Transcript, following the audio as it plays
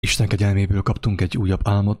Isten kegyelméből kaptunk egy újabb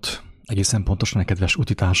álmot, egészen pontosan a kedves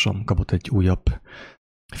utitársam kapott egy újabb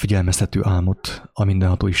figyelmeztető álmot a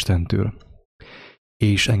mindenható Istentől.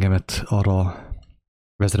 És engemet arra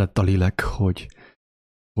vezetett a lélek,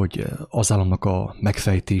 hogy az álomnak a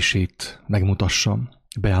megfejtését megmutassam,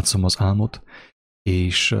 bejátszom az álmot,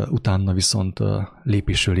 és utána viszont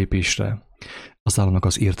lépésről lépésre az álomnak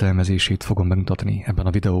az értelmezését fogom megmutatni ebben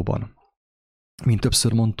a videóban. Mint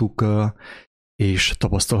többször mondtuk, és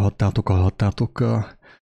tapasztalhattátok, hallhattátok,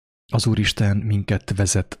 az Úristen minket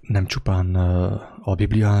vezet nem csupán a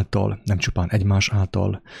Biblia által, nem csupán egymás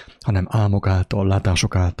által, hanem álmok által,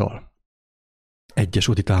 látások által. Egyes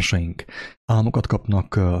utitársaink álmokat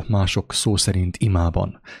kapnak, mások szó szerint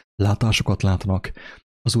imában látásokat látnak.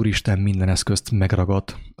 Az Úristen minden eszközt megragad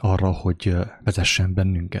arra, hogy vezessen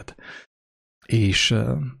bennünket. És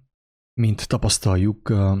mint tapasztaljuk,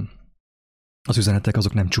 az üzenetek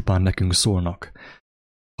azok nem csupán nekünk szólnak,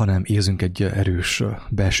 hanem érzünk egy erős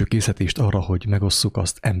belső készítést arra, hogy megosszuk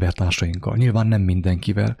azt embertársainkkal. Nyilván nem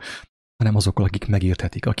mindenkivel, hanem azokkal, akik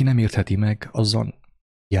megérthetik. Aki nem értheti meg, azzal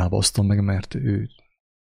hiába osztom meg, mert ő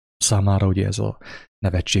számára ugye ez a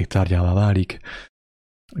nevetség tárgyává válik.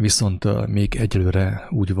 Viszont még egyelőre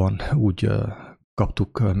úgy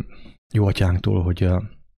kaptuk jó atyánktól, hogy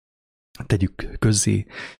tegyük közzé,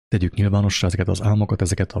 tegyük nyilvánossá ezeket az álmokat,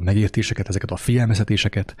 ezeket a megértéseket, ezeket a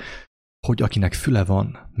figyelmeztetéseket, hogy akinek füle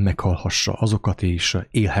van, meghallhassa azokat, és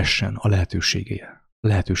élhessen a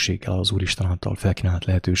lehetőséggel, az Úristen által felkínált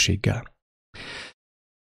lehetőséggel.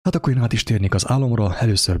 Hát akkor én át is térnék az álomra,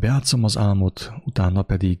 először bejátszom az álmot, utána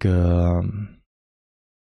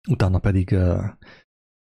pedig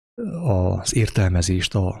az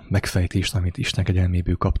értelmezést, a megfejtést, amit Isten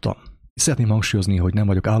kegyelméből kaptam. Szeretném hangsúlyozni, hogy nem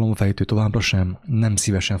vagyok álomfejtő továbbra sem, nem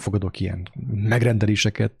szívesen fogadok ilyen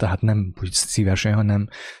megrendeléseket, tehát nem hogy szívesen,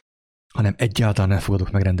 hanem egyáltalán nem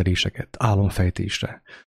fogadok megrendeléseket álomfejtésre.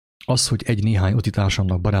 Az, hogy néhány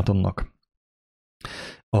utitársamnak, barátomnak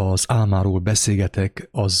az álmáról beszélgetek,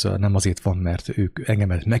 az nem azért van, mert ők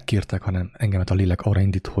engemet megkértek, hanem engemet a lélek arra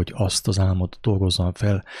indít, hogy azt az álmot dolgozzam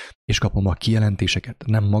fel, és kapom a kijelentéseket.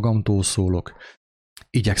 Nem magamtól szólok,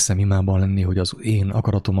 igyekszem imában lenni, hogy az én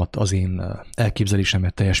akaratomat, az én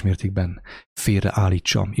elképzelésemet teljes mértékben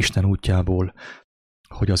félreállítsam Isten útjából,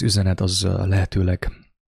 hogy az üzenet az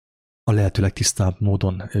a lehető legtisztább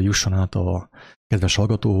módon jusson át a kedves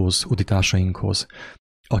hallgatóhoz, utitársainkhoz,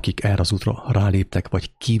 akik erre az útra ráléptek,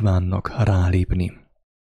 vagy kívánnak rálépni.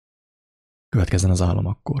 Következzen az álom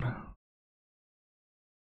akkor.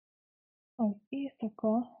 Az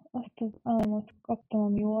éjszaka azt az álmot kaptam a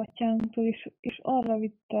mi jó atyánktól, és arra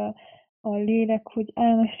vitte a lélek, hogy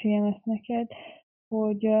elmeséljem ezt neked,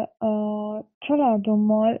 hogy a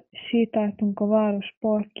családommal sétáltunk a város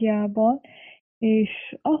parkjában,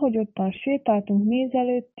 és ahogy ottan sétáltunk,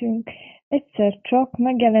 nézelődtünk, egyszer csak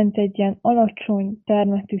megjelent egy ilyen alacsony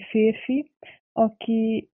termetű férfi,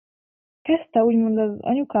 aki kezdte úgymond az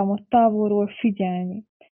anyukámat távolról figyelni.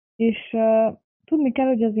 És tudni kell,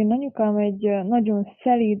 hogy az én anyukám egy nagyon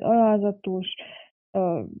szelíd, alázatos,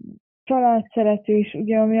 családszerető, és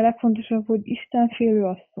ugye ami a legfontosabb, hogy istenfélő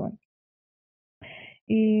asszony.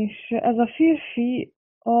 És ez a férfi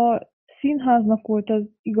a színháznak volt az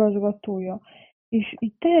igazgatója. És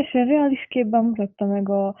így teljesen reális képben mutatta meg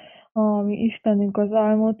a mi Istenünk az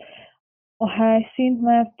álmot, a helyszínt,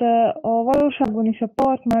 mert a valóságban is a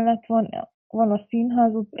park mellett van a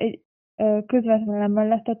színház, egy közvetlenül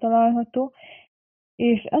mellette található,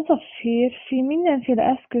 és ez a férfi mindenféle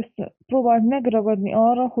eszközt próbált megragadni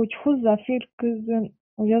arra, hogy hozzáférkőzzön,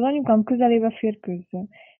 hogy az anyukám közelébe férkőzzön.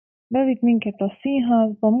 Bevitt minket a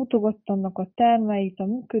színházba, mutogatta annak a termeit, a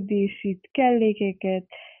működését, kellékeket,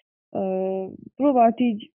 próbált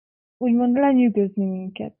így úgymond lenyűgözni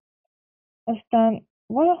minket. Aztán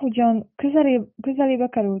valahogyan közelébe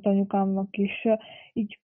került anyukámnak is,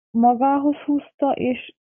 így magához húzta,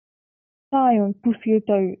 és szájon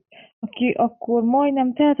puszilta őt, aki akkor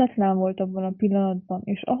majdnem tehetetlen volt abban a pillanatban.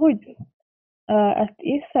 És ahogy ezt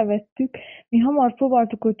észrevettük, mi hamar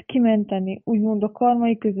próbáltuk őt kimenteni, úgymond a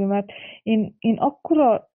karmai közül, mert én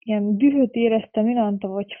akkora ilyen dühöt éreztem iránta,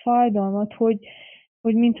 vagy fájdalmat, hogy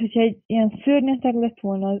minthogyha egy ilyen szörnyeteg lett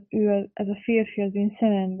volna ez a férfi az én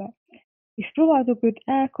szememben. És próbáltuk őt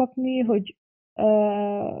elkapni, hogy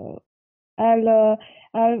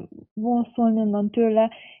elvonszolni onnan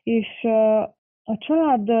tőle, és a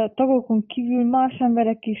család tagokon kívül más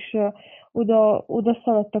emberek is oda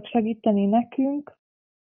szaladtak segíteni nekünk,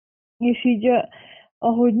 és így,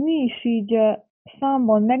 ahogy mi is így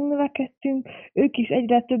számban megnövekedtünk, ők is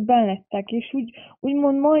egyre többen lettek, és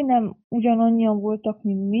úgymond majdnem ugyanannyian voltak,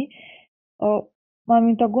 mint mi.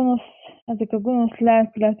 mármint ezek a gonosz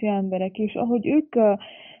lelkületű emberek, és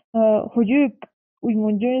hogy ők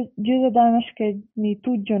úgymond győzedelmeskedni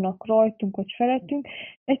tudjanak rajtunk vagy felettünk,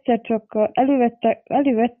 egyszer csak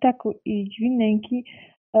elővettek így mindenki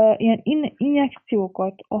ilyen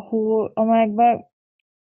injekciókat, amelyekben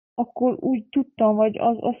akkor úgy tudtam, vagy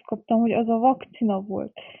azt kaptam, hogy az a vakcina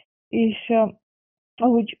volt. És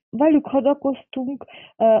ahogy velük hadakoztunk,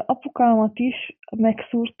 apukámat is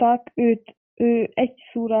megszúrták, ő egy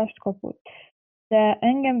szúrást kapott. De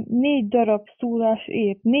engem 4 darab szúrás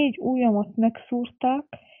ért, 4 ujjamat megszúrták,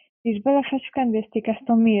 és belefecskendezték ezt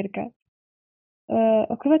a mérget.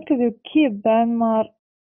 A következő képben már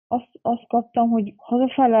azt kaptam, hogy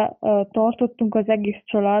hazafele tartottunk az egész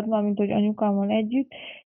családban, mint hogy anyukámmal együtt,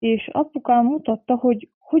 és apukám mutatta, hogy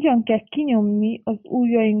hogyan kell kinyomni az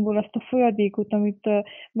ujjainkból azt a folyadékot, amit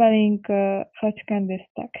belénk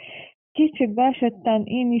fecskendeztek. Kétségbe esetten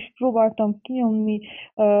én is próbáltam kinyomni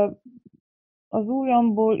az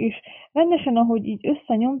ujjamból, és rendesen, ahogy így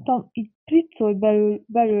összenyomtam, így priccolt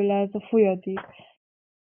belőle ez a folyadék.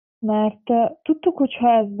 Mert tudtuk, hogy ha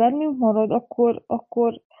ez bennünk marad,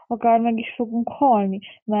 akkor akár meg is fogunk halni,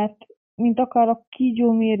 mert mint akár a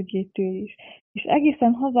kígyó mérgétől is. És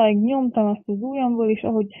egészen hazáig nyomtam ezt az ujjamból, és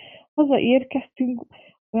ahogy hazaérkeztünk,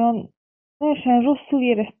 olyan teljesen rosszul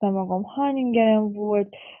éreztem magam. Hány ingerem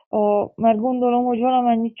volt, mert gondolom, hogy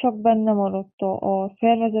valamennyi csak benne maradt a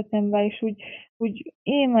szervezetemben, és úgy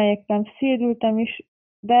émelyektem, szédültem is,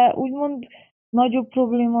 de úgymond nagyobb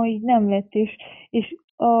probléma így nem lett, és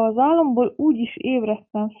az álomból úgy is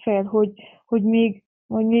ébredtem fel, hogy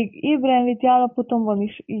még ébrenléti állapotomban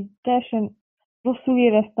is így teljesen rosszul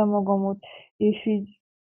éreztem magamot, és így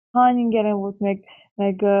hány ingerem volt,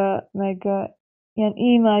 meg ilyen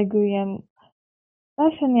émelygő, ilyen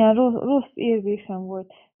teljesen ilyen rossz érzésem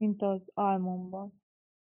volt, mint az álmomban.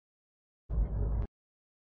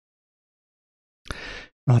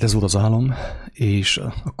 Na hát ez volt az álom, és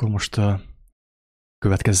akkor most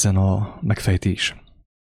következzen a megfejtés.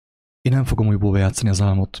 Én nem fogom újból bejátszani az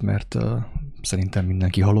álmot, mert szerintem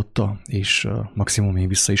mindenki hallotta, és maximum én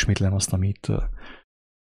visszaismétlem azt,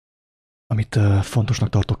 amit fontosnak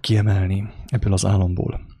tartok kiemelni ebből az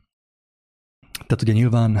álomból. Tehát ugye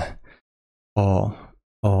nyilván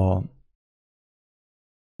a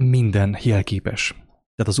minden jelképes.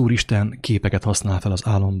 Tehát az Úristen képeket használ fel az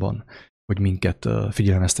álomban, hogy minket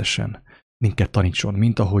figyelmeztessen, minket tanítson,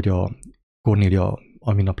 mint ahogy a Kornélia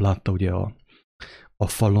aminap látta ugye a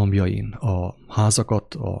fallombjain a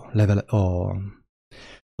házakat,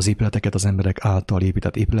 az épületeket, az emberek által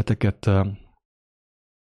épített épületeket,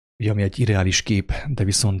 ugye, ami egy irreális kép, de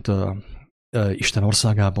viszont Isten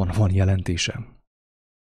országában van jelentése.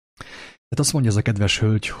 Tehát azt mondja ez a kedves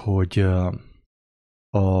hölgy, hogy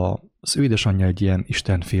az ő édesanyja egy ilyen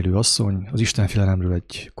istenfélő asszony, az istenfélelemről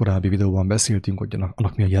egy korábbi videóban beszéltünk, hogy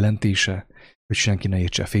annak mi a jelentése, hogy senki ne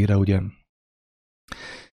értse félre, ugye.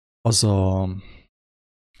 Az a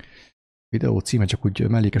videó címe, csak úgy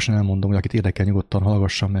mellékesen elmondom, hogy akit érdekel, nyugodtan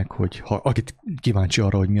hallgassa meg, hogy akit kíváncsi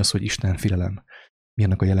arra, hogy mi az, hogy istenfélelem, mi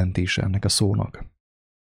ennek a jelentése, ennek a szónak.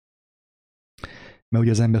 Mert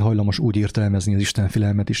ugye az ember hajlamos úgy értelmezni az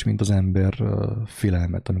istenfélelmet is, mint az ember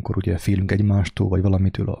félelmet, amikor ugye félünk egymástól, vagy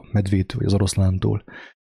valamitől, a medvétől, vagy az oroszlántól.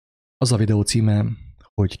 Az a videó címe,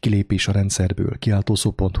 hogy kilépés a rendszerből,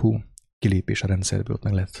 kiáltószó.hu, kilépés a rendszerből,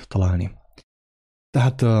 meg lehet találni.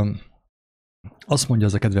 Tehát azt mondja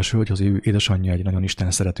az a kedves hölgy, hogy az ő édesanyja egy nagyon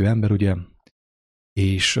Isten szerető ember, ugye,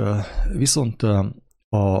 és viszont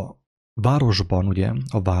a városban, ugye,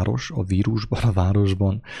 a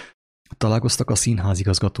városban találkoztak a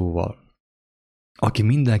színházigazgatóval, aki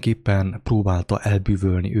mindenképpen próbálta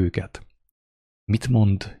elbűvölni őket. Mit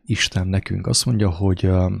mond Isten nekünk? Azt mondja,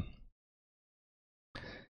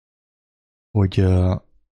 hogy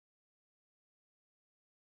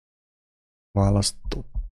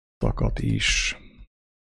választottakat is.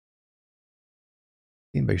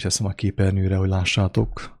 Én be is teszem a képernyőre, hogy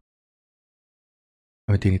lássátok,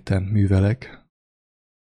 amit én itten művelek.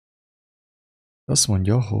 Azt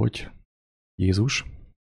mondja, hogy Jézus,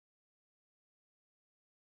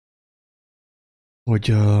 hogy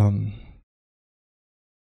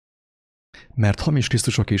mert hamis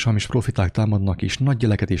Krisztusok és hamis profiták támadnak, és nagy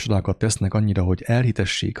jeleket és csodákat tesznek annyira, hogy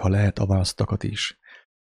elhitessék, ha lehet, a választottakat is.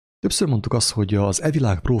 Többször mondtuk azt, hogy az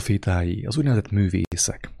evilág profétái, az úgynevezett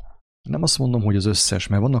művészek. Nem azt mondom, hogy az összes,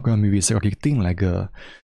 mert vannak olyan művészek, akik tényleg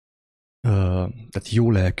tehát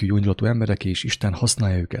jó lelkű, jó indulatú emberek, és Isten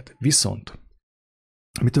használja őket. Viszont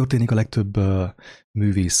mi történik a legtöbb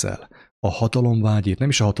művésszel? A hatalomvágyért, nem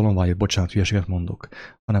is a hatalomvágyért, bocsánat, hülyeséget mondok,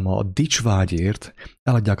 hanem a dicsvágyért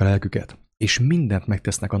eladják a lelküket. és mindent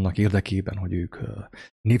megtesznek annak érdekében, hogy ők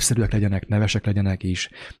népszerűek legyenek, nevesek legyenek, és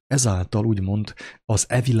ezáltal úgymond az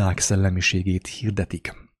világ szellemiségét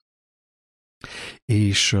hirdetik.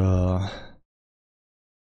 És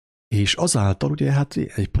azáltal ugye hát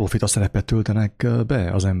egy profita szerepet töltenek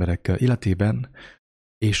be az emberek életében,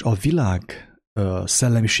 és a világ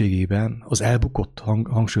szellemiségében, az elbukott,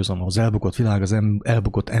 hangsúlyozom, az elbukott világ, az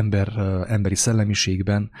elbukott emberi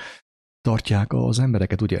szellemiségben tartják az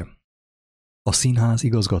embereket, ugye? A színház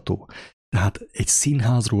igazgató. Tehát egy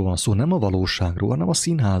színházról van szó, nem a valóságról, hanem a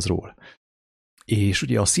színházról. És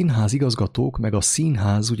ugye a színház igazgatók, meg a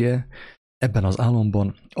színház ugye ebben az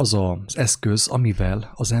álomban az az eszköz,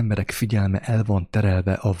 amivel az emberek figyelme el van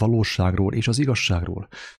terelve a valóságról és az igazságról.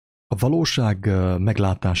 A valóság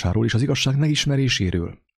meglátásáról és az igazság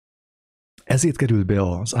megismeréséről. Ezért került be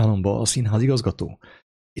az álomba a színház igazgató.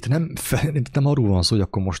 Itt nem arról van szó, hogy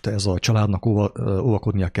akkor most ez a családnak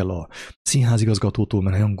óvakodnia kell a színházigazgatótól,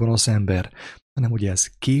 mert nagyon gonosz ember, hanem ugye ez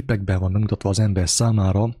képekben van megmutatva az ember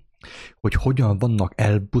számára, hogy hogyan vannak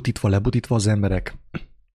lebutítva az emberek,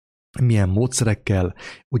 milyen módszerekkel,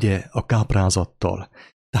 ugye a káprázattal.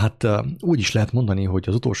 Tehát úgy is lehet mondani, hogy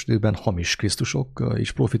az utolsó időben hamis Krisztusok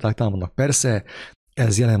és profiták támadnak. Persze,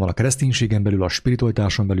 ez jelen van a kereszténységen belül, a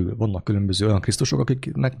spiritualitáson belül, vannak különböző olyan Krisztusok,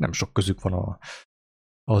 akiknek nem sok közük van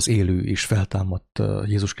az élő és feltámadt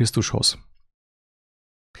Jézus Krisztushoz.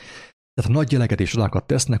 Tehát nagy jeleket és csodákat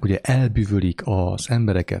tesznek, ugye elbűvölik az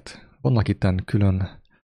embereket. Vannak itten külön,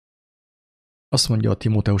 azt mondja a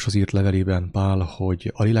Timóteushoz írt levelében Pál,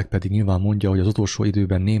 hogy a lélek pedig nyilván mondja, hogy az utolsó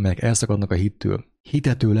időben némelyek elszakadnak a hittől,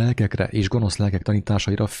 hitető lelkekre és gonosz lelkek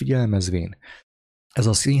tanításaira figyelmezvén. Ez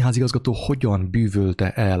a színházigazgató hogyan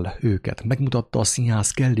bűvölte el őket? Megmutatta a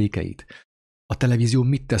színház kellékeit. A televízió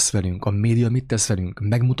mit tesz velünk? A média mit tesz velünk?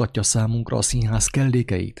 Megmutatja számunkra a színház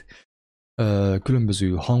kellékeit.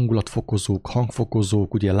 Különböző hangulatfokozók,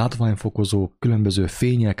 hangfokozók, ugye látványfokozók, különböző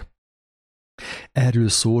fények. Erről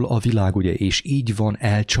szól a világ, ugye, és így van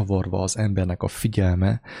elcsavarva az embernek a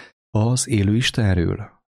figyelme az élő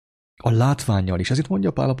Istenről. A látvánnyal is. Ezért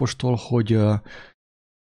mondja Pál apostol,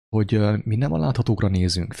 hogy mi nem a láthatókra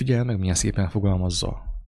nézünk. Figyelj meg, milyen szépen fogalmazza.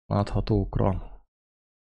 Láthatókra.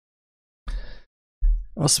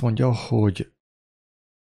 Azt mondja, hogy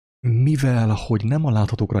mivel, hogy nem a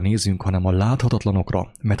láthatókra nézünk, hanem a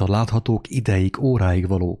láthatatlanokra, mert a láthatók ideig, óráig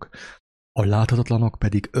valók, a láthatatlanok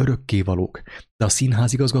pedig örökké valók. De a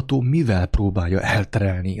színházigazgató mivel próbálja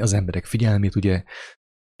elterelni az emberek figyelmét, ugye?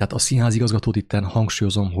 Tehát a színházigazgatót itten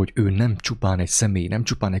hangsúlyozom, hogy ő nem csupán egy személy, nem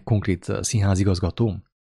csupán egy konkrét színházigazgató,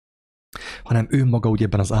 hanem ő maga ugye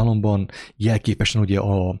ebben az álomban jelképesen ugye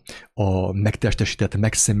a megtestesített,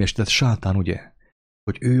 megszemélyesített sátán, ugye?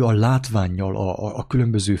 Hogy ő a látvánnyal, a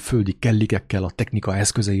különböző földi kellikekkel, a technika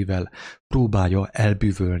eszközeivel próbálja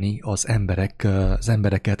elbűvölni az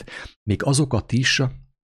embereket, még azokat is,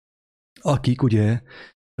 akik ugye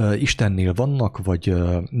Istennél vannak, vagy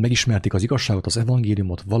megismerték az igazságot, az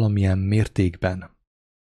evangéliumot valamilyen mértékben.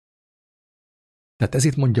 Tehát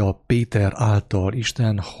ezért mondja Péter által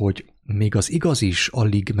Isten, hogy még az igaz is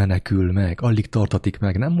alig menekül meg, alig tartatik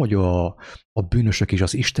meg, nem hogy a bűnösök és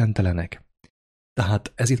az istentelenek.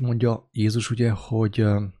 Tehát ezért mondja Jézus ugye, hogy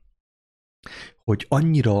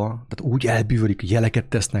annyira, tehát úgy elbűvölik, jeleket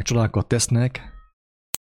tesznek, csodákat tesznek,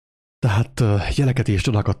 tehát jeleket és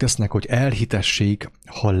csodákat tesznek, hogy elhitessék,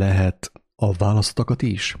 ha lehet, a választottakat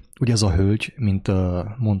is. Ugye ez a hölgy, mint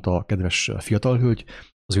mondta a kedves fiatal hölgy,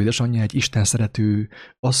 az ő édesanyja egy Isten szerető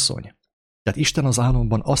asszony. Tehát Isten az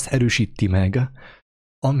álomban azt erősíti meg,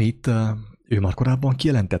 amit ő már korábban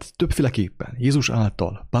kijelentett többféleképpen, Jézus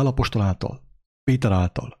által, Pál apostol által, Péter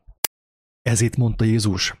által. Ezért mondta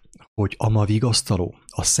Jézus, hogy a ma vigasztaló,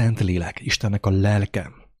 a Szentlélek, Istennek a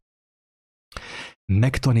lelke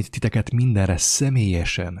megtanít titeket mindenre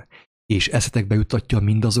személyesen, és eszetekbe juttatja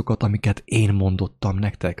mindazokat, amiket én mondottam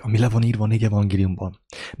nektek, ami le van írva a 4 evangéliumban.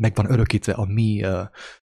 Meg van örökítve a mi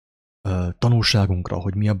tanulságunkra,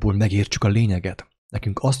 hogy mi abból megértsük a lényeget.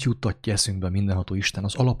 Nekünk azt juttatja eszünkbe mindenható Isten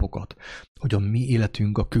az alapokat, hogy a mi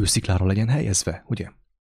életünk a kősziklára legyen helyezve, ugye?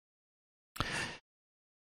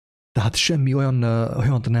 Tehát semmi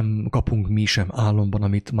olyant nem kapunk mi sem álomban,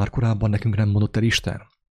 amit már korábban nekünk nem mondott el Isten.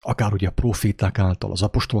 Akár ugye a proféták által, az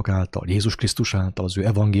apostolok által, Jézus Krisztus által, az ő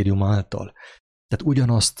evangélium által.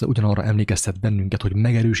 Tehát ugyanarra emlékeztet bennünket, hogy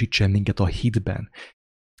megerősítsen minket a hitben,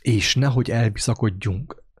 és nehogy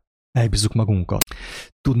elbízzuk magunkat.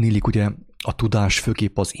 Tudniillik ugye a tudás,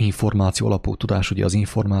 főképp az információ alapú tudás, ugye az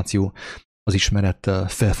információ, az ismeret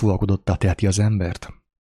felfúvalkodottá teheti az embert.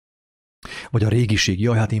 Vagy a régiség,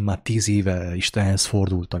 jaj, hát én már 10 éve Istenhez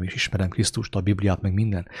fordultam, és ismerem Krisztust, a Bibliát, meg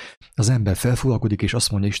minden. Az ember felfoglalkodik, és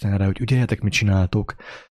azt mondja Istenre, hogy ügyeljetek, mit csináltok,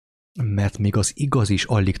 mert még az igaz is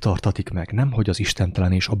alig tartatik meg, nemhogy az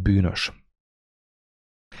istentelen és a bűnös.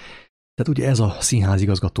 Tehát ugye ez a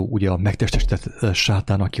színházigazgató, ugye a megtestesített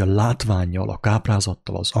sátán, aki a látvánnyal, a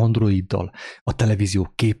káprázattal, az androiddal, a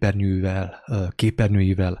televízió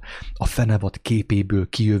képernyőivel, a fenevad képéből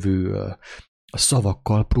kijövő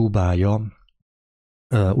szavakkal próbálja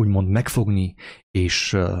úgymond megfogni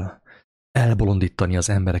és elbolondítani az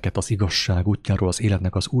embereket az igazság útjáról, az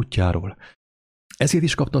életnek az útjáról. Ezért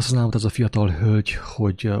is kapta azt az álmot ez a fiatal hölgy,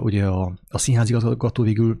 hogy ugye a színházigazgató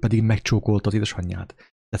végül pedig megcsókolta az édesanyját.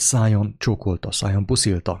 Tehát szájon csókolta, szájon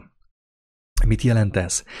puszilta. Mit jelent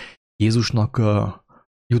ez? Jézusnak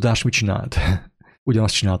Judás mit csinált?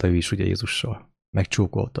 Ugyanazt csinálta ő is ugye Jézussal.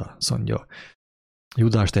 Megcsókolta, azt mondja.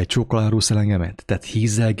 Judás, te egy csókkal árulsz el engemet? Tehát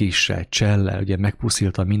hízelgéssel, csellel, ugye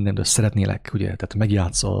megpuszilta mindent, de szeretnélek, ugye, tehát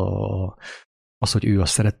megjátsza az, hogy ő a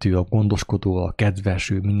szerető, a gondoskodó, a kedves,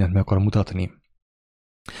 ő mindent meg akar mutatni.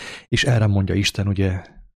 És erre mondja Isten, ugye,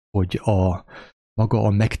 hogy maga a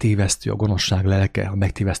megtévesztő, a gonoszság lelke, a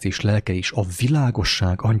megtévesztés lelke is a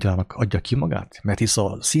világosság angyalának adja ki magát, mert hisz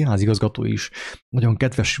a színházigazgató is nagyon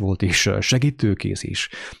kedves volt, és segítőkész is.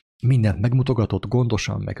 Mindent megmutogatott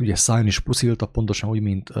gondosan, meg ugye szájon is puszilta, pontosan úgy,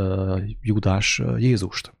 mint Judás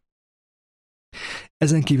Jézust.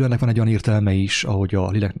 Ezen kívül ennek van egy olyan értelme is, ahogy a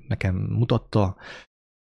lélek nekem mutatta,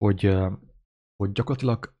 hogy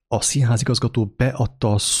gyakorlatilag a színházigazgató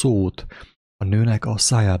beadta a szót a nőnek a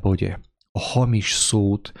szájába, ugye, a hamis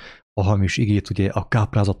szót, a hamis igét, ugye, a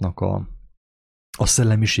káprázatnak a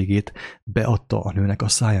szellemiségét beadta a nőnek a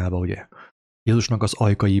szájába, ugye. Jézusnak az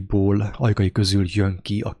ajkai közül jön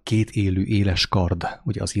ki a két élő éles kard,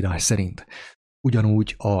 ugye az írás szerint.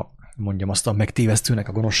 Ugyanúgy a megtévesztőnek,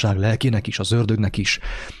 a gonoszság lelkének is, az ördögnek is,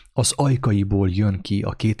 az ajkaiból jön ki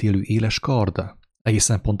a két élő éles kard.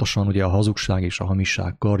 Egészen pontosan ugye a hazugság és a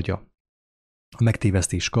hamisság kardja, a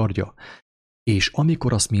megtévesztés kardja. És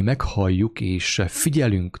amikor azt mi meghalljuk és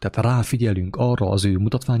figyelünk, tehát ráfigyelünk arra az ő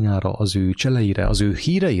mutatványára, az ő cseleire, az ő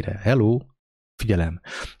híreire, hello, figyelem,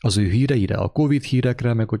 az ő híreire, a Covid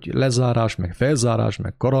hírekre, meg hogy lezárás, meg felzárás,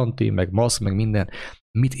 meg karantén, meg maszk, meg minden,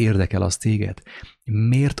 mit érdekel az téged?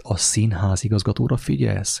 Miért a színházigazgatóra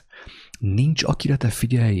figyelsz? Nincs, akire te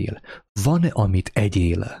figyeljél. Van-e, amit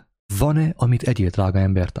egyél? Van-e, amit egyél, drága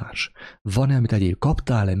embertárs? Van-e, amit egyél?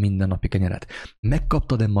 Kaptál-e mindennapi kenyeret?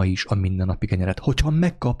 Megkaptad-e ma is a mindennapi kenyeret? Hogyha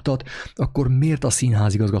megkaptad, akkor miért a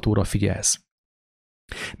színházigazgatóra figyelsz?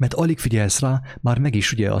 Mert alig figyelsz rá, már meg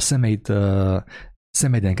is ugye a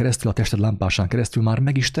szemeiden keresztül, a tested lámpásán keresztül már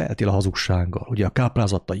meg is teltél a hazugsággal. Ugye a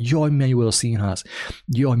káprázattal, jaj, milyen jó a színház,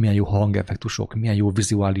 jaj, milyen jó hangeffektusok, milyen jó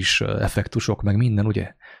vizuális effektusok, meg minden,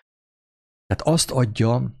 ugye? Tehát azt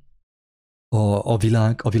adja a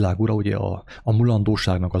világ ura, ugye a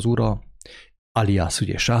mulandóságnak az ura, alias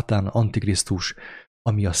ugye sátán, antikrisztus,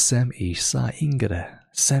 ami a szem és száj ingere.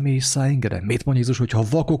 Szem és száj ingere. Miért mondja Jézus, hogy ha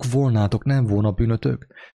vakok volnátok, nem volna bűnötök?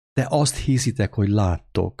 De azt hiszitek, hogy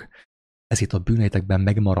láttok. Ezért a bűneitekben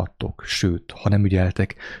megmaradtok, sőt, ha nem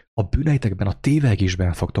ügyeltek, a bűneitekben, a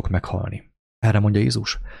tévegésben fogtok meghalni. Erre mondja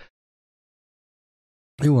Jézus.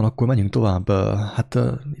 Jó, akkor menjünk tovább. Hát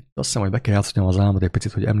itt azt hiszem, hogy be kell játszani az álmot egy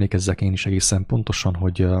picit, hogy emlékezzek én is egészen pontosan,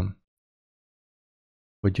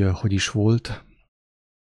 hogy is volt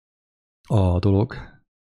a dolog.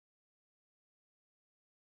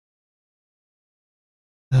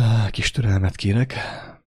 Kis türelmet kérek.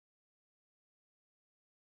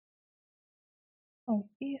 Az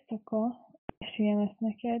éjszaka, meséljem ezt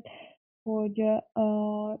neked, hogy a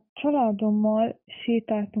családommal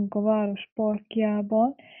sétáltunk a város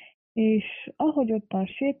parkjában, és ahogy ottan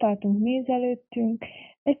sétáltunk, nézelődtünk,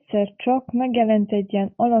 egyszer csak megjelent egy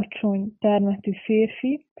ilyen alacsony termetű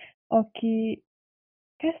férfi, aki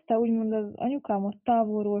kezdte úgymond az anyukámat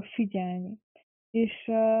távolról figyelni. És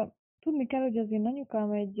tudni kell, hogy az én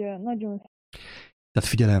anyukám egy nagyon... Tehát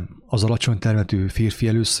figyelem, az alacsony termetű férfi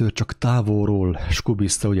először csak távolról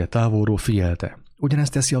skubizta, ugye távolról figyelte.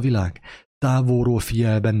 Ugyanezt teszi a világ. Távolról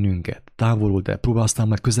figyel bennünket. Távolról, de próbálsz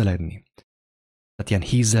meg közeledni. Tehát ilyen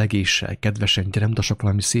hízelgéssel, kedvesen, gyere, mutassak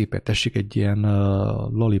valami szépet, tessék egy ilyen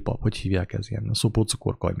lollipop, hogy hívják ez, ilyen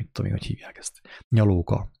szopócukorkaj, mit tudom én, hogy hívják ezt.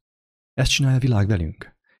 Nyalóka. Ezt csinálja a világ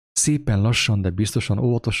velünk. Szépen lassan, de biztosan,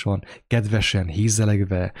 óvatosan, kedvesen,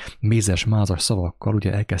 hízelegve, mézes-mázas szavakkal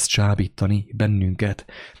ugye elkezd csábítani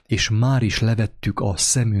bennünket, és már is levettük a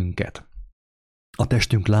szemünket, a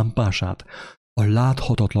testünk lámpását, a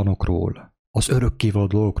láthatatlanokról, az örökkévaló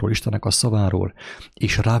dolgokról, Istennek a szaváról,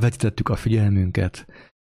 és rávetítettük a figyelmünket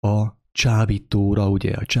a csábítóra,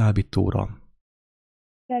 ugye, a csábítóra.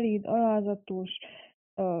 Szelíd, alázatos,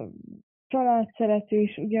 családszerető,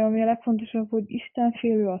 és ugye ami a legfontosabb, hogy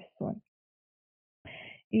istenfélő asszony.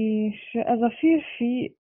 És ez a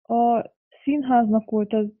férfi a színháznak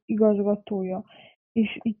volt az igazgatója.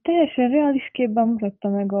 És így teljesen reális képben mutatta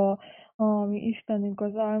meg a mi Istenünk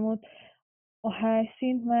az álmot, a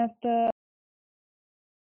helyszínt, mert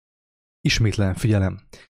Ismétlen, figyelem,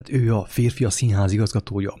 hát ő a férfi, a színház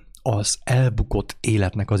igazgatója, az elbukott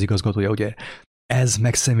életnek az igazgatója, ugye ez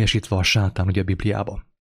megszemélyesítve a sátán, ugye a Bibliában.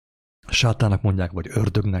 A sátának mondják, vagy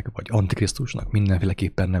ördögnek, vagy antikrisztusnak,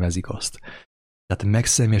 mindenféleképpen nevezik azt. Tehát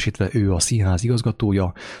megszemélyesítve ő a színház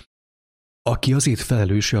igazgatója, aki azért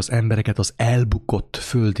felelős, hogy az embereket az elbukott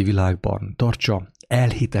földi világban tartsa,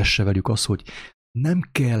 elhitesse velük azt, hogy nem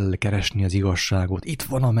kell keresni az igazságot, itt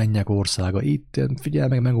van a mennyek országa, itt figyelj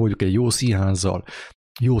meg, megoldjuk egy jó színházzal,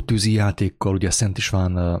 jó tűzijátékkal, ugye Szent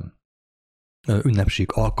István ünnepség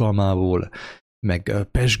alkalmából, meg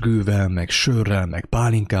pezsgővel, meg sörrel, meg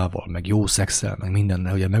pálinkával, meg jó szexel, meg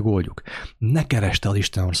mindennel, ugye megoldjuk. Ne keresd az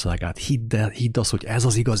Isten országát, hidd azt, hogy ez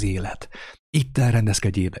az igaz élet. Itt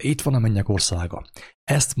elrendezkedjél be, itt van a mennyek országa.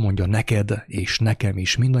 Ezt mondja neked, és nekem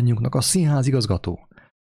is, mindannyiunknak a színház igazgató.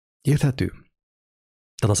 Érthető?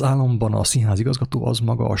 Tehát az álomban a színház igazgató az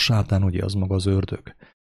maga a sátán, ugye, az maga az ördög,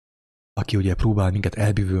 aki ugye próbál minket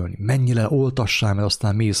elbűvölni. Mennyire oltassál, mert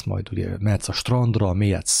aztán mész majd, ugye, mehetsz a strandra,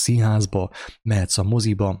 mehetsz színházba, mehetsz a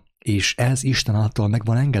moziba, és ez Isten által meg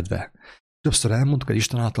van engedve. Többször elmondtuk, hogy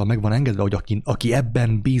Isten által meg van engedve, hogy aki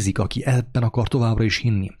ebben bízik, aki ebben akar továbbra is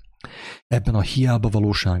hinni, ebben a hiába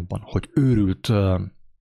valóságban, hogy őrült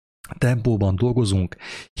tempóban dolgozunk,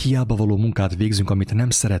 hiába való munkát végzünk, amit nem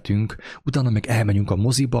szeretünk, utána meg elmegyünk a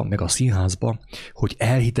moziba, meg a színházba, hogy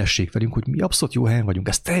elhitessék velünk, hogy mi abszolút jó helyen vagyunk,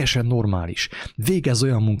 ez teljesen normális. Végezz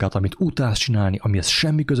olyan munkát, amit utálsz csinálni, amihez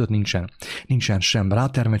semmi között nincsen sem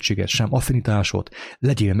rátermettséged, sem affinitásod,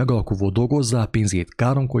 legyél megalkuvó, dolgozzál pénzét,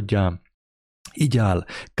 káromkodjál, igyál,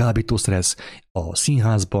 kábítószerez a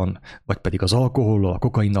színházban, vagy pedig az alkohollal, a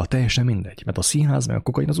kokainnal, teljesen mindegy, mert a színház meg a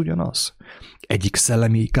kokain az ugyanaz. Egyik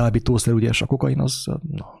szellemi kábítószer, ugye, és a kokain az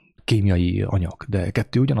kémiai anyag, de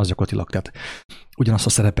kettő ugyanaz gyakorlatilag, tehát ugyanazt a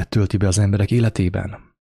szerepet tölti be az emberek életében.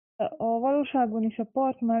 A valóságban is a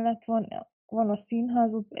part mellett van a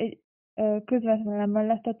színház, egy közvetlenül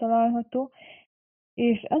mellette található,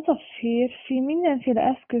 és ez a férfi mindenféle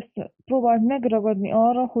eszközt próbált megragadni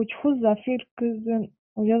arra, hogy hozzáférkőzzön,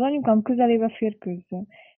 hogy az anyukám közelébe férkőzzön.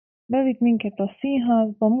 Bevitt minket a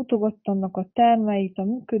színházba, mutogatta annak a termeit, a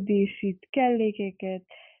működését, kellékeket,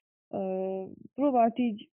 próbált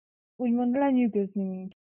így úgymond lenyűgözni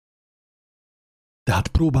minket. Tehát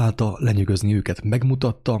próbálta lenyűgözni őket,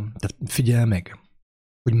 megmutatta, tehát figyelj meg,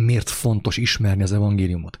 hogy miért fontos ismerni az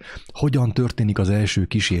evangéliumot. Hogyan történik az első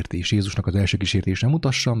kísértés, Jézusnak az első kísértése,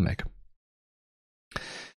 mutassam meg.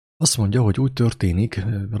 Azt mondja, hogy úgy történik,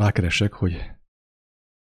 rákeresek, hogy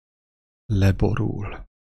leborul.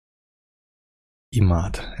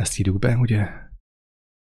 Imád, ezt írjuk be, ugye?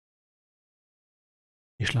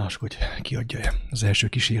 És láss, hogy kiadja az első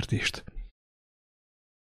kísértést.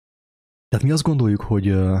 Tehát mi azt gondoljuk,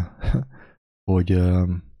 hogy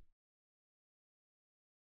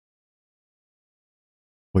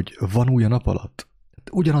van új a nap alatt.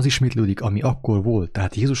 Ugyanaz ismétlődik, ami akkor volt,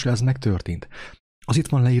 tehát Jézusra ez megtörtént. Az itt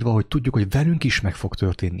van leírva, hogy tudjuk, hogy velünk is meg fog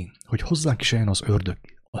történni, hogy hozzánk is eljön az ördög,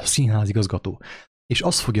 a színház igazgató. És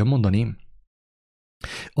azt fogja mondani,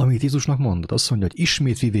 amit Jézusnak mondott, azt mondja, hogy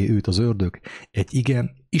ismét vivé őt az ördög,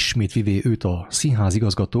 ismét vivé őt a színház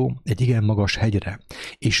igazgató egy igen magas hegyre,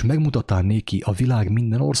 és megmutatál néki a világ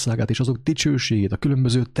minden országát, és azok dicsőségét, a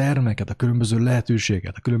különböző termeket, a különböző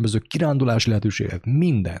lehetőséget, a különböző kirándulási lehetőséget,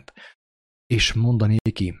 mindent. És mondani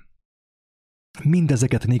néki,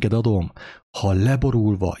 mindezeket néked adom, ha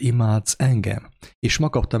leborulva imádsz engem. És ma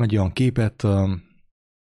kaptam egy olyan képet,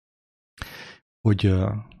 hogy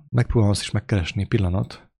megpróbálom azt is megkeresni,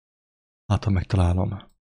 pillanat. Hát, ha megtalálom.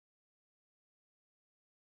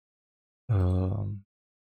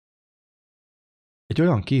 Egy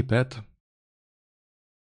olyan képet,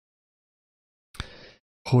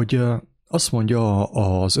 hogy azt mondja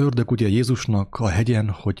az ördög ugye Jézusnak a hegyen,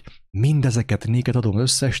 hogy mindezeket néked adom,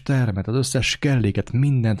 összes termet, az összes kelléket,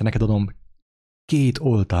 mindent neked adom 2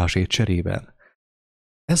 oltásért cserében.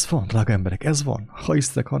 Ez van, drága emberek, ez van. Ha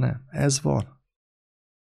hisztek, ha nem, ez van.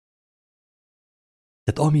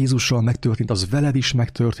 Tehát ami Jézussal megtörtént, az veled is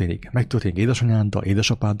megtörténik. Megtörténik édesanyáddal,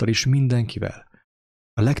 édesapáddal is, mindenkivel.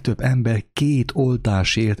 A legtöbb ember 2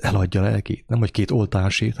 oltásért eladja lelkét. Nem, hogy 2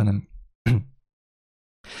 oltásért, hanem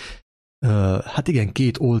hát igen,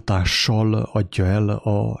 2 oltással adja el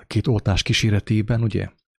a 2 oltás kíséretében,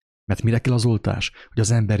 ugye? Mert mire kell az oltás? Hogy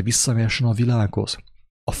az ember visszamehessen a világhoz,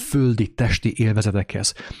 a földi, testi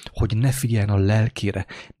élvezetekhez, hogy ne figyeljen a lelkére,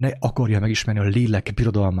 ne akarja megismerni a lélek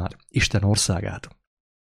birodalmát, Isten országát,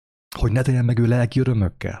 hogy ne tegyen meg ő lelki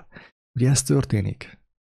örömökkel. Ugye ez történik?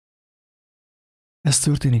 Ez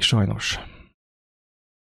történik sajnos.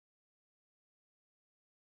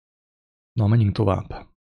 Na, menjünk tovább.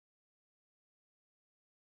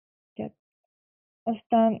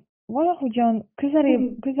 Aztán valahogyan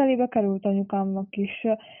közelébe került anyukámnak is,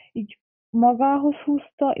 így magához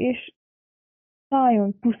húzta, és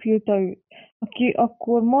szájon puszilta őt, aki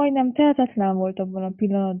akkor majdnem tehetetlen volt abban a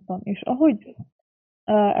pillanatban. És ahogy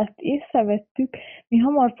ezt észrevettük, mi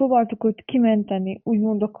hamar próbáltuk őt kimenteni,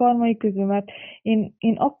 úgymond a karmai közül, mert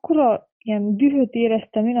én akkora ilyen dühöt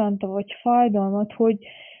éreztem iránta, vagy fájdalmat, hogy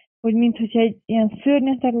minthogy egy ilyen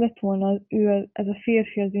szörnyeteg lett volna ez a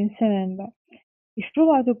férfi az én szememben. És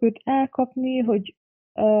próbáltuk őt elkapni, hogy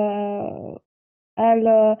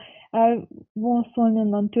elvonszolni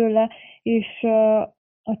onnan tőle, és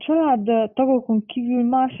a család tagokon kívül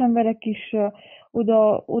más emberek is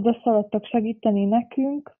oda szaladtak segíteni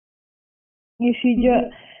nekünk, és így,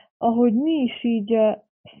 ahogy mi is így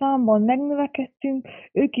számban megnövekedtünk,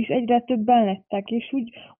 ők is egyre többen lettek, és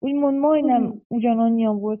úgymond majdnem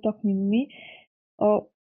ugyanannyian voltak, mint mi,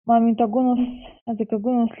 mármint ezek a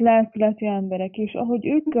gonosz lelkületű emberek, és ahogy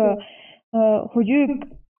ők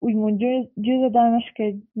úgymond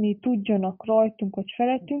győzedelmeskedni tudjanak rajtunk, vagy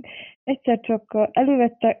felettünk, egyszer csak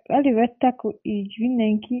elővettek így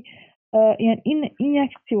mindenki ilyen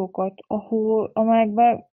injekciókat,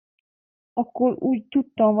 amelyekben akkor úgy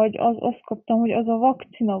tudtam, vagy azt kaptam, hogy az a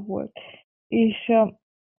vakcina volt. És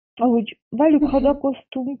ahogy velük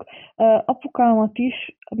hadakoztunk, apukámat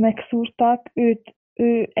is megszúrták,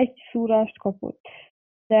 ő egy szúrást kapott.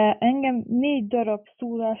 De engem 4 darab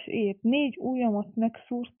szúrás ért, 4 ujjamat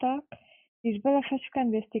megszúrták, és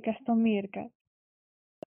belefecskendezték ezt a mérget.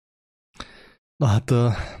 Na hát,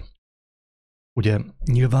 ugye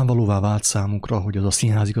nyilvánvalóvá vált számunkra, hogy az a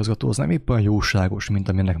színházigazgató az nem éppen jóságos, mint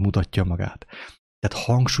amilyennek mutatja magát. Tehát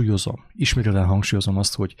ismételten hangsúlyozom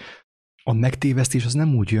azt, hogy a megtévesztés az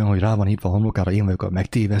nem úgy jön, hogy rá van írva a homlokára, én vagyok a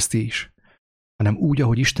megtévesztés, hanem úgy,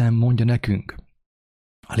 ahogy Isten mondja nekünk,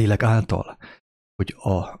 a lélek által, hogy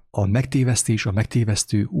a megtévesztés, a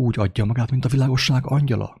megtévesztő úgy adja magát, mint a világosság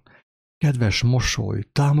angyala. Kedves mosoly,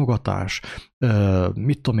 támogatás,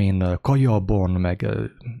 mit tudom én, kajabon, meg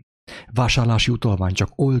vásárlási utalvány, csak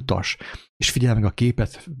oltas, és figyelj meg a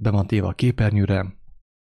képet, be van téve a képernyőre.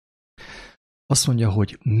 Azt mondja,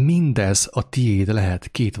 hogy mindez a tiéd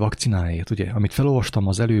lehet 2 vakcináért, ugye, amit felolvastam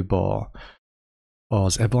az előbb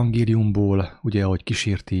az evangéliumból, ugye, ahogy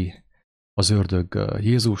kísérti az ördög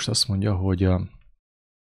Jézust, azt mondja, hogy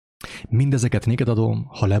mindezeket neked adom,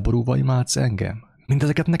 ha leborulva imádsz engem.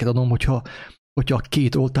 Mindezeket neked adom, hogyha a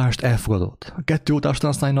 2 oltást elfogadod. A 2 oltást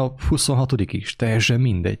aztán a 26. is, teljesen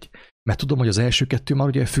mindegy. Mert tudom, hogy az első 2 már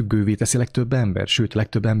ugye függővé teszi a legtöbb ember, sőt a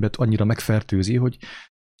legtöbb embert annyira megfertőzi, hogy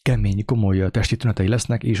kemény, komoly testi tünetei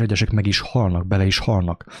lesznek, és egyesek meg is halnak, bele is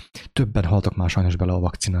halnak. Többen haltak már sajnos bele a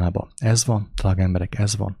vakcinába. Ez van, drága emberek,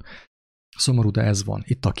 ez van. Szomorú, de ez van.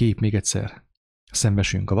 Itt a kép még egyszer.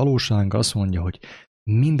 Szembesülünk a valósággal, azt mondja, hogy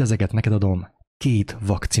mindezeket neked adom 2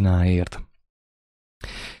 vakcináért.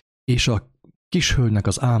 És a kis hölgynek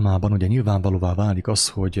az álmában ugye nyilvánvalóvá válik az,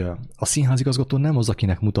 hogy a színházigazgató nem az,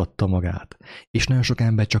 akinek mutatta magát. És nagyon sok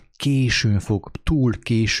ember csak túl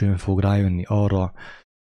későn fog rájönni arra,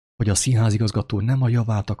 hogy a színházigazgató nem a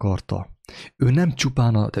javát akarta. Ő nem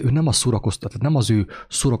csupán, ő nem nem az ő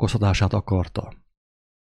szórakoztatását akarta.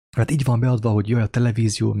 Hát így van beadva, hogy jöjj a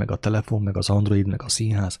televízió, meg a telefon, meg az Android, meg a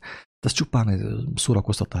színház. De ez csupán egy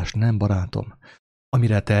szórakoztatás, nem barátom.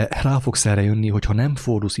 Amire te rá fogsz erre jönni, hogyha nem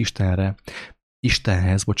fordulsz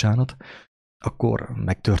Istenhez, akkor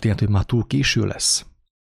megtörténhet, hogy már túl késő lesz.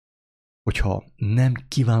 Hogyha nem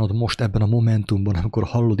kívánod most ebben a momentumban, amikor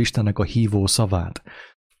hallod Istennek a hívó szavát,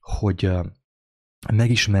 hogy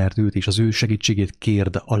megismerd őt és az ő segítségét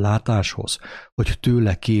kérd a látáshoz, hogy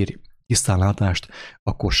tőle kérj tisztánlátást,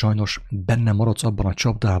 akkor sajnos benne maradsz abban a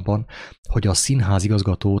csapdában, hogy a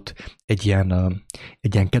színházigazgatót egy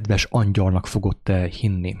ilyen kedves angyalnak fogod te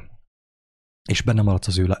hinni. És benne maradsz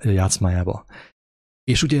az ő játszmájába.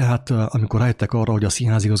 És ugye hát, amikor rájöttek arra, hogy a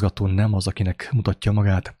színházigazgató nem az, akinek mutatja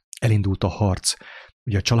magát, elindult a harc.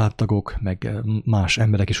 Ugye a családtagok, meg más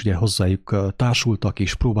emberek is ugye hozzájuk társultak,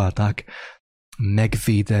 és próbálták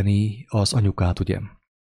megvédeni az anyukát, ugye,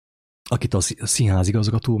 akit a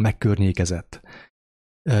színházigazgató megkörnyékezett.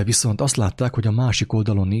 Viszont azt látták, hogy a másik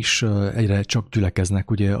oldalon is egyre csak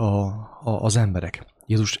gyülekeznek ugye az emberek.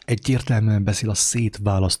 Jézus egyértelműen beszél a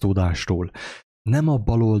szétválasztódásról. Nem a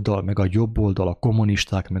baloldal, meg a jobboldal, a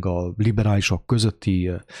kommunisták, meg a liberálisok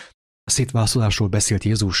közötti szétvászolásról beszélt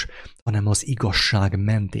Jézus, hanem az igazság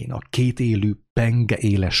mentén, a kétélű, penge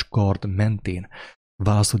éles kard mentén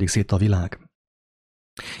választódik szét a világ.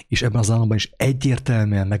 És ebben az államban is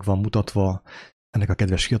egyértelműen meg van mutatva ennek a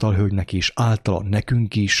kedves fiatal hölgynek is, általa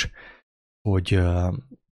nekünk is, hogy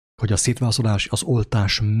a szétválaszolás az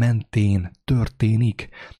oltás mentén történik.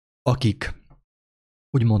 Akik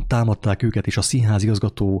úgymond támadták őket, és a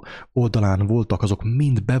színházigazgató oldalán voltak, azok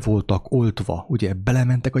mind be voltak oltva, ugye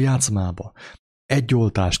belementek a játszmába. 1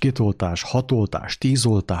 oltás, 2 oltás, 6 oltás, 10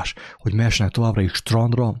 oltás, hogy mehessenek továbbra is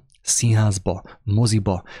strandra, színházba,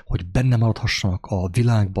 moziba, hogy benne maradhassanak a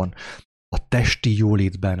világban, a testi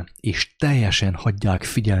jólétben, és teljesen hagyják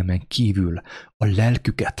figyelmen kívül a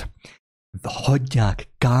lelküket. Hagyják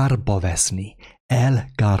kárba veszni,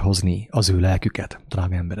 elkárhozni az ő lelküket,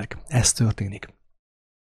 drága emberek. Ez történik.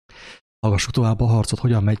 Hallgassuk tovább a harcot.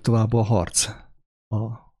 Hogyan megy tovább a harc?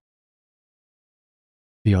 A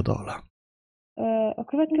viadal. A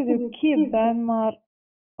következő képben már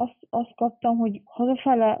azt kaptam, hogy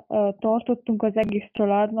hazafele tartottunk az egész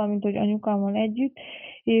családnál, mint hogy anyukámmal együtt,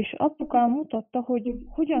 és apukám mutatta, hogy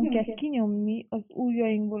hogyan kell kinyomni az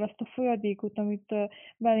ujjainkból azt a folyadékot, amit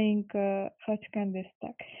belénk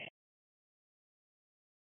fecskendeztek.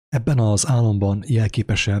 Ebben az álomban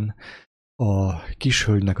jelképesen a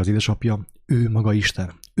kishölgynek az édesapja, ő maga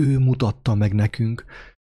Isten. Ő mutatta meg nekünk,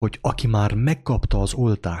 hogy aki már megkapta az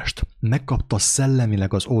oltást, megkapta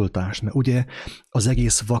szellemileg az oltást, mert ugye az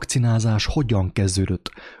egész vakcinázás hogyan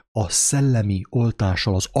kezdődött? A szellemi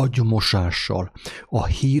oltással, az agymosással, a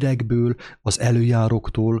hírekből, az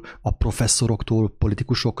előjáróktól, a professzoroktól,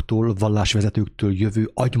 politikusoktól, vallásvezetőktől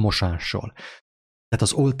jövő agymosással. Tehát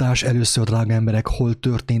az oltás először, drága emberek, hol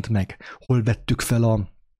történt meg? Hol vettük fel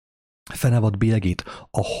a fenevad bélyegét?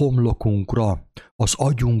 A homlokunkra, az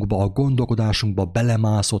agyunkba, a gondolkodásunkba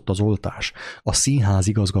belemászott az oltás. A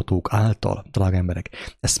színházigazgatók által, drága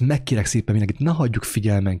emberek. Ezt megkérek szépen mindenkit, ne hagyjuk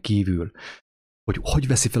figyelmen kívül, hogy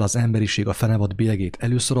veszi fel az emberiség a fenevad bélyegét.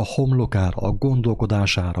 Először a homlokára, a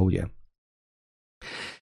gondolkodására, ugye?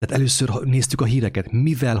 Tehát először néztük a híreket,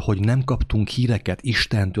 mivel, hogy nem kaptunk híreket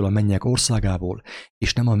Istentől, a mennyek országából,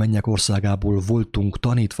 és nem a mennyek országából voltunk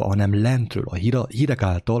tanítva, hanem lentről, a hírek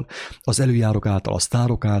által, az előjárók által, a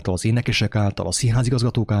sztárok által, az énekesek által, a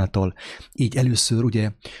színházigazgatók által, így először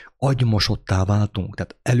ugye agymosottá váltunk,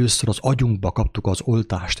 tehát először az agyunkba kaptuk az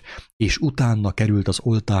oltást, és utána került az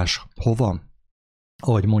oltás hova?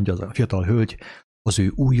 Ahogy mondja a fiatal hölgy, az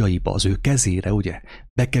ő ujjaiba, az ő kezére, ugye,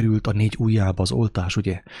 bekerült a 4 ujjába az oltás,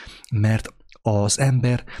 ugye, mert az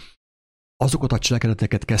ember azokat a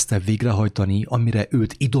cselekedeteket kezdte végrehajtani, amire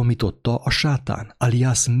őt idomította a sátán,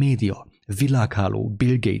 alias média, világháló,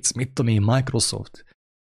 Bill Gates, mit tudom én, Microsoft,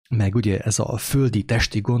 meg ugye ez a földi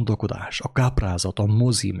testi gondolkodás, a káprázat, a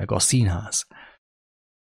mozi, meg a színház.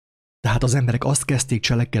 Tehát az emberek azt kezdték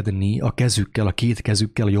cselekedni a kezükkel, a 2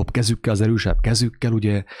 kezükkel, a jobb kezükkel, az erősebb kezükkel,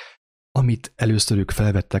 ugye, amit először ők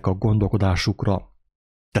felvettek a gondolkodásukra,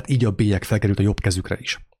 tehát így a bélyeg felkerült a jobb kezükre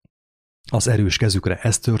is. Az erős kezükre,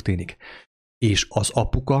 ez történik. És az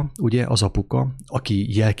apuka, ugye az apuka,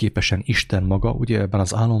 aki jelképesen Isten maga, ugye ebben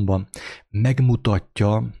az álomban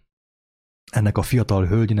megmutatja ennek a fiatal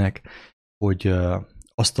hölgynek, hogy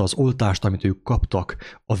azt az oltást, amit ők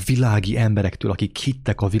kaptak a világi emberektől, akik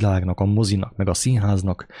hittek a világnak, a mozinak, meg a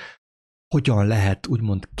színháznak, hogyan lehet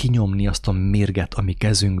úgymond kinyomni azt a mérget a mi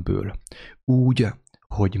kezünkből, úgy,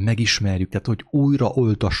 hogy megismerjük, tehát hogy újra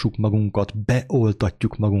oltassuk magunkat,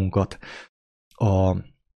 beoltatjuk magunkat.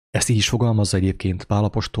 Ezt így is fogalmazza egyébként Pál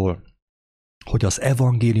apostol, hogy az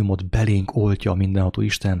evangéliumot belénk oltja a mindenható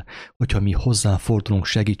Isten, hogyha mi hozzáfordulunk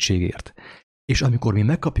segítségért. És amikor mi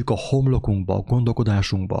megkapjuk a homlokunkba, a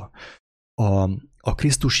gondolkodásunkba a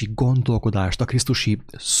krisztusi gondolkodást, a krisztusi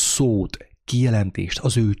szót, kijelentést,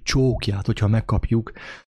 az ő csókját, hogyha megkapjuk,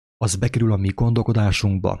 az bekerül a mi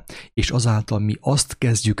gondolkodásunkba, és azáltal mi azt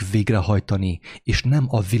kezdjük végrehajtani, és nem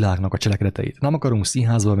a világnak a cselekedeteit. Nem akarunk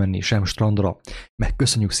színházba menni, sem strandra, mert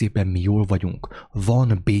köszönjük szépen, mi jól vagyunk.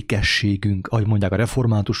 Van békességünk, ahogy mondják a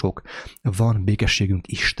reformátusok, van békességünk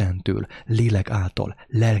Istentől, lélek által,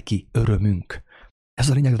 lelki örömünk. Ez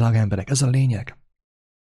a lényeg, drága emberek, ez a lényeg.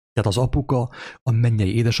 Tehát az apuka, a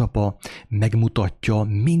mennyei édesapa megmutatja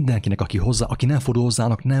mindenkinek, aki nem fordul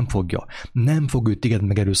hozzának, nem fog ő téged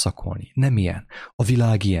megerőszakolni. Nem ilyen. A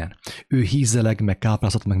világ ilyen. Ő hízeleg, meg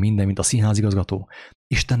kápráztat, meg minden, mint a színházigazgató.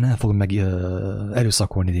 Isten nem fog meg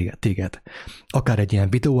erőszakolni téged. Akár egy ilyen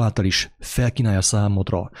videó által is felkínálja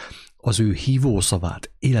számodra az ő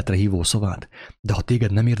hívószavát, életre hívószavát, de ha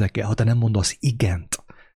téged nem érdekel, ha te nem mondasz igent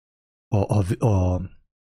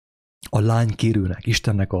a lánykérőnek,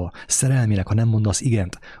 Istennek a szerelmének, ha nem mondasz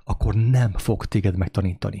igent, akkor nem fog téged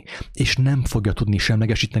megtanítani. És nem fogja tudni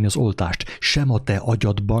semlegesíteni az oltást, sem a te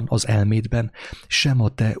agyadban, az elmédben, sem a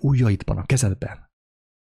te ujjaidban, a kezedben.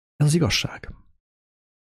 Ez az igazság.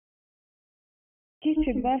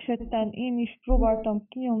 Kétségbe esetten én is próbáltam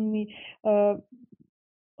kinyomni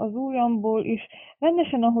az ujjamból, és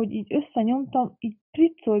rendesen, ahogy így összenyomtam, így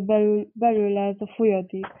priccolt belőle ez a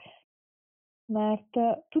folyadék. Mert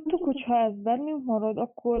tudtuk, hogy ha ez bennünk marad,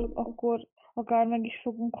 akkor akár meg is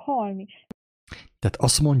fogunk halni. Tehát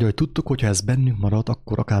azt mondja, hogy tudtuk, hogy ha ez bennünk marad,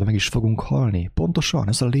 akkor akár meg is fogunk halni. Pontosan,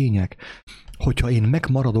 ez a lényeg. Hogyha én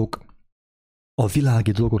megmaradok a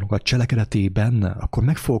világi dolgoknak a cselekedetében, akkor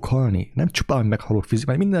meg fogok halni. Nem csupán meghalok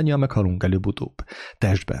fizikailag, mindannyian meghalunk előbb-utóbb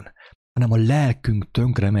testben, hanem a lelkünk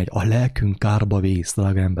tönkre megy, a lelkünk kárba vész,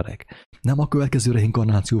 drága emberek. Nem a következő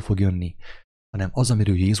reinkarnáció fog jönni, hanem az,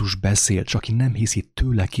 amiről Jézus beszélt, csak aki nem hiszi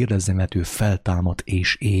tőle, kérdezze, mert ő feltámad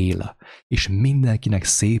és él. És mindenkinek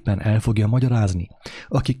szépen el fogja magyarázni.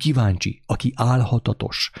 Aki kíváncsi, aki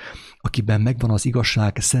álhatatos, akiben megvan az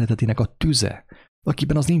igazság szeretetének a tüze,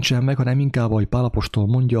 akiben az nincsen meg, hanem inkább, ahogy Pál apostol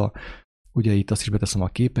mondja, ugye itt azt is beteszem a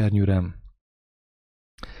képernyőre,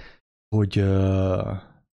 hogy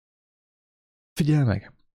figyelj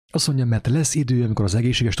meg! Azt mondja, mert lesz idő, amikor az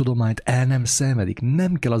egészséges tudományt el nem szenvedik.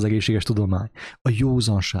 Nem kell az egészséges tudomány, a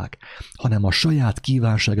józanság, hanem a saját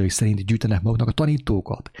kívánságai szerint gyűjtenek maguknak a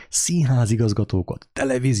tanítókat, színházigazgatókat,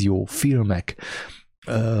 televízió, filmek,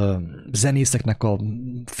 zenészeknek a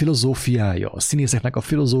filozófiája, színészeknek a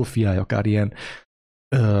filozófiája, akár ilyen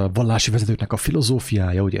vallási vezetőknek a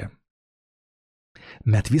filozófiája, ugye?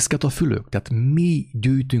 Mert viszket a fülök, tehát mi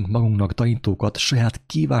gyűjtünk magunknak tanítókat saját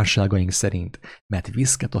kívánságaink szerint, mert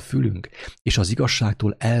viszket a fülünk, és az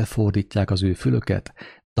igazságtól elfordítják az ő fülöket,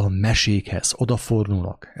 de a mesékhez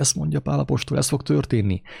odafordulnak. Ezt mondja Pál apostol, ez fog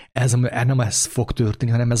történni. Nem ez fog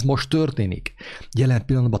történni, hanem ez most történik. Jelen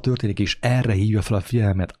pillanatban történik, és erre hívja fel a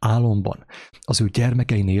figyelmet álomban az ő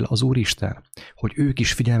gyermekeinél az Úristen, hogy ők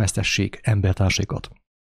is figyelmeztessék embertársaikat.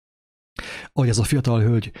 Ahogy ez a fiatal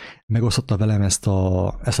hölgy megosztotta velem ezt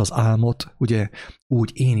az álmot, ugye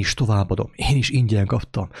úgy én is továbbadom, én is ingyen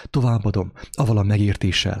kaptam, továbbadom, avval a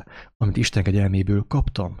megértéssel, amit Isten kegyelméből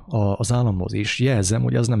kaptam az álomhoz, és jelzem,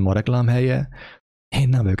 hogy ez nem a reklámhelye, én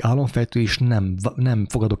nem vagyok álomfejtő, és nem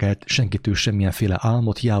fogadok el senkitől semmilyenféle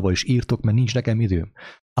álmot, hiába is írtok, mert nincs nekem időm.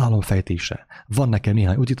 Álomfejtése. Van nekem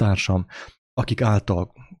néhány utitársam, akik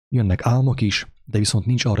által jönnek álmok is, de viszont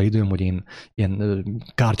nincs arra időm, hogy én ilyen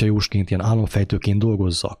kártyajósként, ilyen álomfejtőként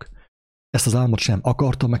dolgozzak. Ezt az álmot sem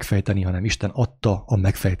akarta megfejteni, hanem Isten adta a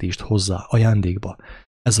megfejtést hozzá, ajándékba.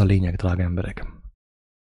 Ez a lényeg, drága emberek.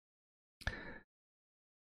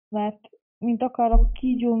 Mert mint akár a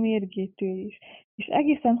kígyó mérgétől is. És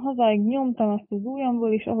egészen hazáig nyomtam ezt az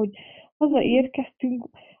ujjamból, és ahogy hazaérkeztünk,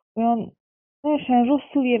 olyan teljesen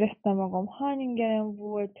rosszul éreztem magam. Hány ingerem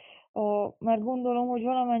volt, már gondolom, hogy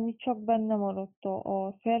valamennyi csak benne maradt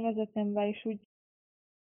a szervezetemben, és úgy...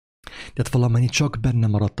 Tehát valamennyi csak benne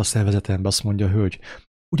maradt a szervezetemben, azt mondja a hölgy.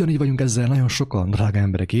 Ugyanígy vagyunk ezzel nagyon sokan, drága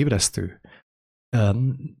emberek, ébresztő.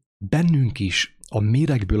 Bennünk is a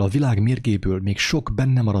méregből, a világ mérgéből még sok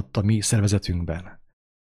benne maradt a mi szervezetünkben.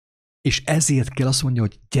 És ezért kell azt mondja,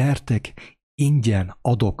 hogy gyertek, ingyen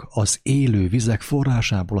adok az élő vizek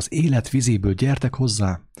forrásából, az élet vizéből, gyertek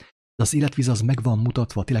hozzá. De az életvíz az meg van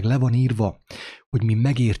mutatva, tényleg le van írva, hogy mi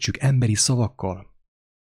megértsük emberi szavakkal.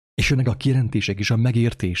 És jönnek a kijelentések, és a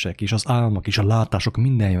megértések, és az álmok, és a látások,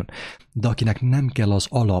 minden jön. De akinek nem kell az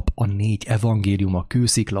alap, a 4 evangélium, a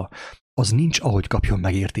kőszikla, az nincs, ahogy kapjon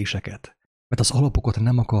megértéseket. Mert az alapokat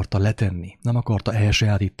nem akarta letenni, nem akarta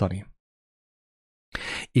elsajátítani.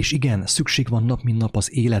 És igen, szükség van nap mint nap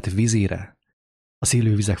az élet vizére, az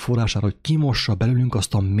élővizek forrására, hogy kimossa belőlünk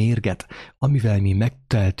azt a mérget, amivel mi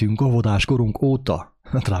megteltünk óvodás korunk óta.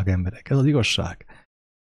 Drága emberek, ez az igazság.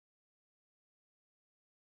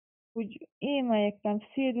 Úgy émelyektem,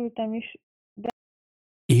 szédültem is, de...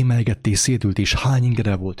 Émelgettél, szédült, és hány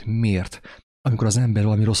ingere volt? Miért? Amikor az ember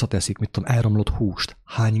valami rosszat eszik, mit tudom, elromlott húst,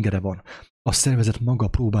 hány ingere van? A szervezet maga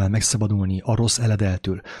próbál megszabadulni a rossz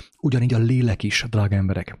eledeltől. Ugyanígy a lélek is, drága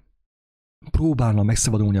emberek. Próbálna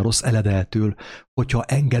megszabadulni a rossz eledeltől, hogyha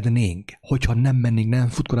engednénk, hogyha nem mennénk, nem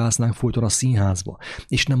futkorásznánk folyton a színházba,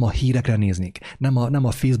 és nem a hírekre néznénk, nem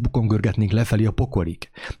a Facebookon görgetnénk lefelé a pokolig,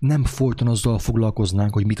 nem folyton azzal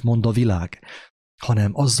foglalkoznánk, hogy mit mond a világ,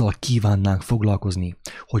 hanem azzal kívánnánk foglalkozni,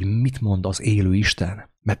 hogy mit mond az élő Isten,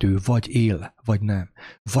 mert ő vagy él, vagy nem,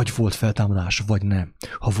 vagy volt feltámadás, vagy nem.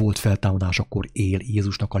 Ha volt feltámadás, akkor él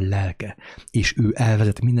Jézusnak a lelke, és ő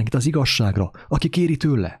elvezet mindenkit az igazságra, aki kéri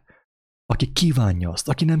tőle. Aki kívánja azt,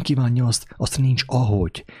 aki nem kívánja azt, azt nincs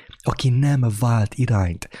ahogy. aki nem vált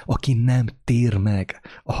irányt, aki nem tér meg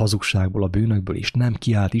a hazugságból, a bűnökből, és nem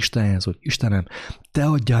kiált Istenhez, hogy Istenem, te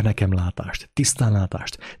adjál nekem látást,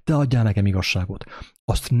 tisztánlátást, te adjál nekem igazságot,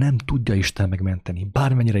 azt nem tudja Isten megmenteni,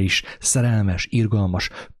 bármennyire is szerelmes, irgalmas,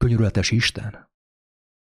 könyörületes Isten.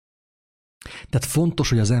 Tehát fontos,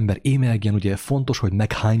 hogy az ember émeljen, ugye fontos, hogy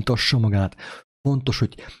meghánytassa magát, fontos,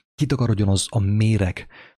 hogy kitakarodjon az a méreg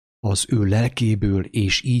az ő lelkéből,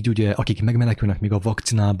 és így ugye, akik megmenekülnek még a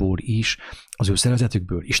vakcinából is, az ő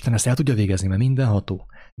szervezetükből, Isten ezt el tudja végezni, mert mindenható.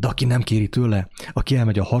 De aki nem kéri tőle, aki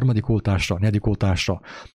elmegy a harmadik oltásra, negyedik oltásra,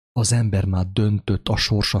 az ember már döntött a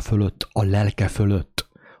sorsa fölött, a lelke fölött,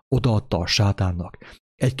 odaadta a sátánnak.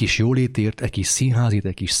 Egy kis jólétért, egy kis színházit,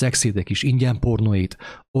 egy kis szexét, egy kis ingyen pornóit,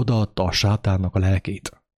 odaadta a sátánnak a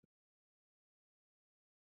lelkét.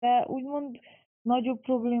 De úgymond nagyobb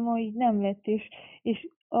probléma így nem lett, és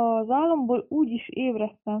az álomból úgy is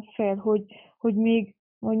ébredtem fel, hogy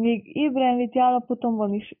még ébrenléti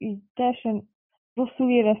állapotomban is így teljesen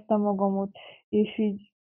rosszul éreztem magamat, és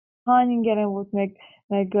így hány ingerem volt,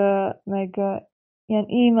 meg ilyen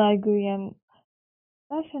émelygő, ilyen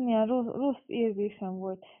teljesen ilyen rossz érzésem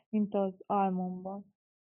volt, mint az álmomban.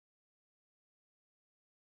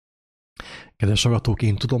 Kedves hallgatók,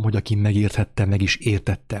 én tudom, hogy aki megérthette, meg is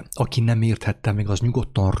értette. Aki nem érthette meg, az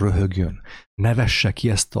nyugodtan röhögjön. Ne vesse ki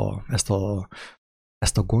ezt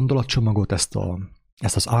a gondolatcsomagot, ezt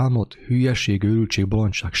az álmot, hülyeség, őrültség,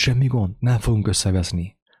 bolondság, semmi gond, nem fogunk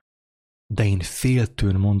összeveszni. De én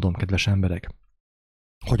féltőn mondom, kedves emberek,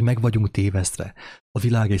 hogy meg vagyunk tévesztve. A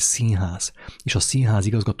világ egy színház, és a színház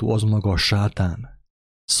igazgató az maga a sátán.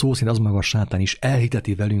 Szó szerint az maga a sátán is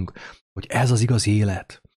elhiteti velünk, hogy ez az igazi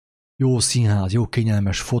élet. Jó színház, jó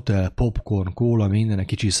kényelmes fotel, popcorn, kóla, minden,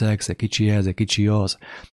 kicsi szex, kicsi ez, kicsi az.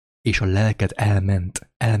 És a lelket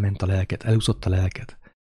elment a lelket, elúszott a lelket.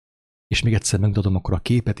 És még egyszer megmutatom akkor a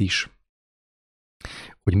képet is,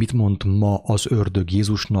 hogy mit mond ma az ördög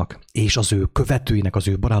Jézusnak, és az ő követőinek, az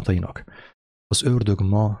ő barátainak. Az ördög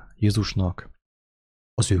ma Jézusnak,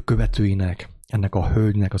 az ő követőinek, ennek a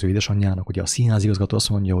hölgynek, az ő édesanyjának, ugye a színházigazgató azt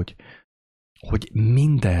mondja, hogy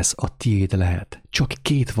mindez a tiéd lehet, csak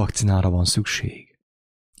 2 vakcinára van szükség.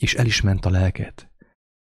 És el is ment a lelket.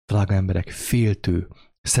 Drága emberek, féltő,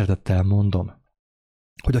 szeretettel mondom,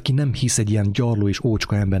 hogy aki nem hisz egy ilyen gyarló és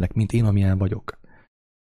ócska embernek, mint én, amilyen vagyok,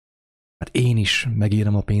 mert én is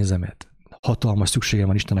megérem a pénzemet, hatalmas szükségem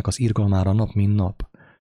van Istennek az irgalmára nap, mint nap.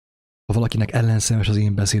 Ha valakinek ellenszemes az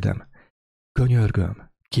én beszédem,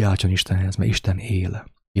 könyörgöm, kiáltson Istenhez, mert Isten él.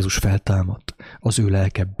 Jézus feltámadt, az ő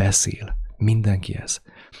lelke beszél mindenkihez,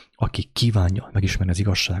 aki kívánja megismerni az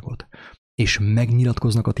igazságot, és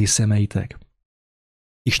megnyilatkoznak a ti szemeitek.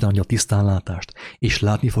 Isten adja a tisztánlátást, és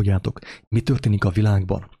látni fogjátok, mi történik a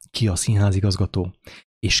világban, ki a színházigazgató,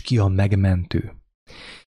 és ki a megmentő.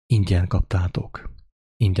 Ingyen kaptátok,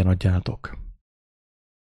 ingyen adjátok.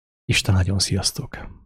 Isten áldjon, sziasztok!